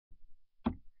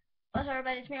What's up,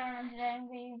 everybody? It's me, Aaron, and today I'm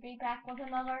going to be back with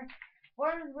another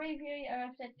World Review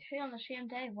episode 2 on the same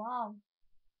day. Wow.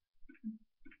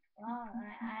 Wow,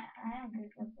 I am good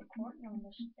with recording on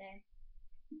this day.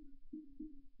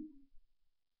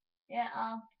 Yeah,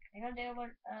 I'm going to do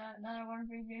another World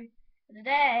Review. But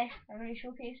today, I'm going to be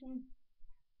showcasing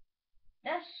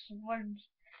this one,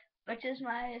 which is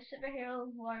my superhero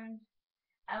one.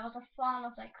 I was a fan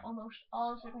of like almost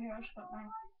all superheroes, but my...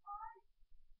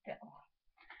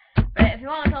 Right, if you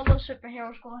want to tell those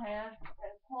superheroes, go ahead.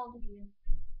 Pause the game.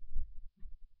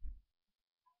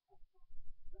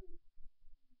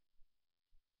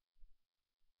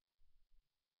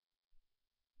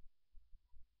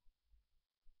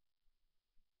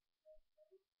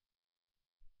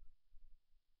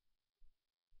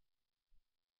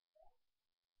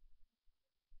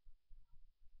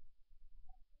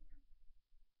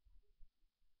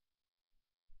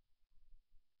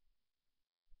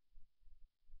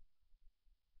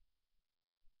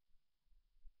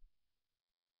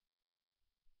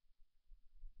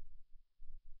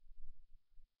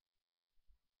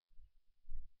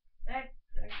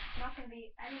 There's not going to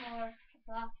be any more of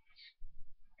that.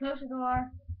 Close the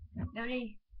door.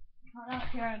 Nobody can't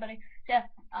hear anybody. So, yeah,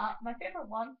 my favorite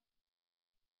one,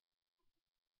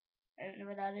 I don't know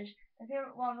what that is. My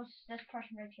favorite one was this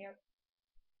person right here.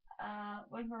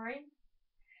 Wolverine.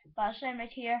 But same right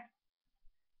here.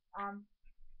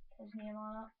 His name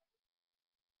on it.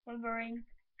 Wolverine.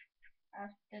 I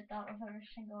did that with every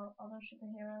single other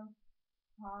superhero.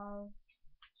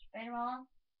 Spider-Man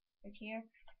right here.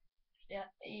 Yeah,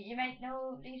 you might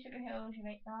know these superheroes, you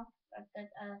might not. I did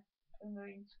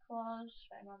Wolverine's claws.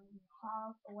 Spider-Man doesn't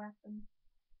have a weapon.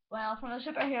 Well, from a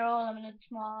superhero limited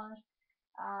smalls,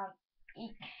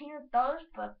 he kind of does,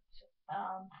 but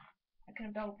I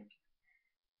couldn't build it.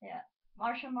 Yeah,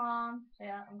 Martian Man. So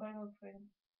yeah, I'm going to go through them.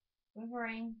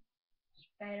 Wolverine,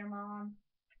 Spider-Man,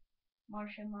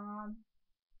 Martian Man.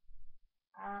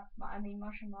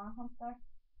 Martian Manhunter.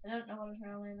 I don't know what his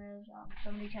real name is.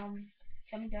 Somebody tell me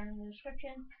down in the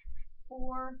description.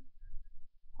 Thor,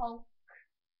 Hulk,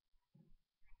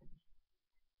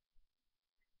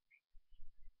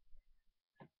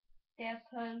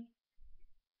 Deadpool,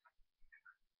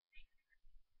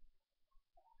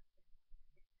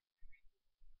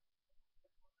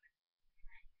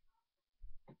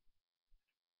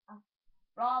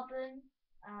 Robin,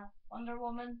 Wonder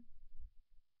Woman,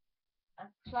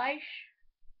 Flash,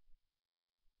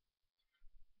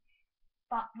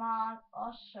 Batman.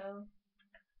 Also,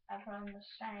 I've heard the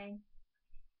saying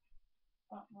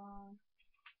Batman,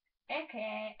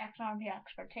 aka XRP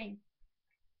Expert Team,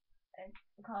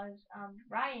 because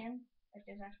Ryan, which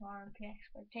is XRP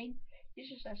Expert Team,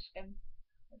 uses this skin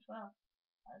as well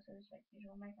as his like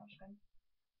usual makeup skin.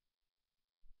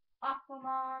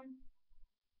 Aquaman,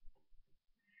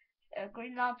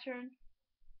 Green Lantern,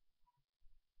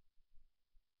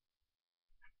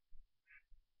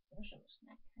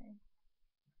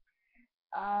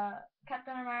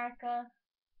 Captain America,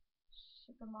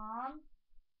 Superman,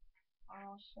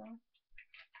 also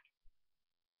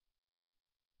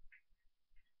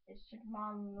is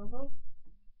Superman logo.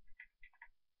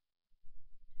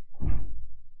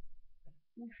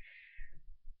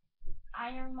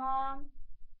 Iron Man.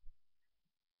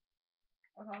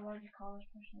 Okay, what do you call this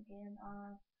person again?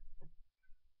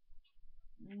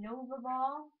 Nova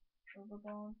Ball.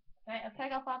 Right, I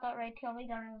think I got that right. Tell me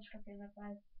down in the description if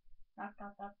I not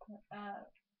got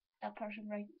that person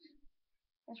right.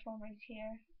 This one right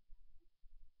here.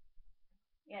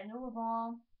 Yeah, Nova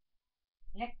Ball.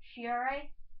 Nick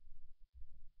Fury.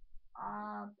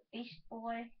 Beast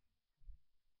Boy.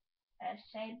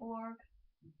 Cyborg.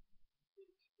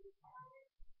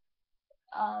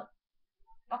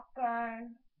 Bucker.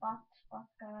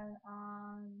 Bucker.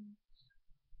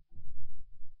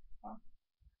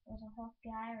 Was a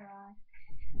Hawkeye,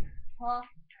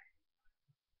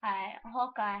 right?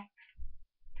 Hawkeye.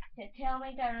 Tell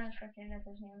me down in the description if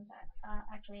his name is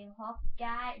actually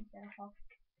Hawkeye instead of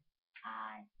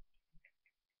Hawkeye.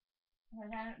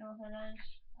 Because I don't know if it is.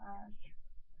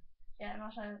 Yeah, and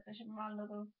also the Superman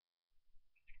logo.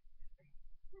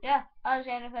 Yeah, that was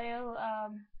the end of the video.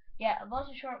 Yeah, it was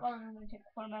a short one. I'm going to take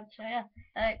 4 minutes. So yeah,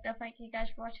 thank you guys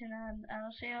for watching, and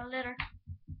I'll see you later.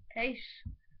 Peace.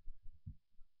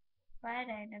 Right,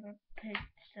 I never put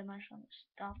so much on the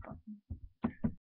stop button.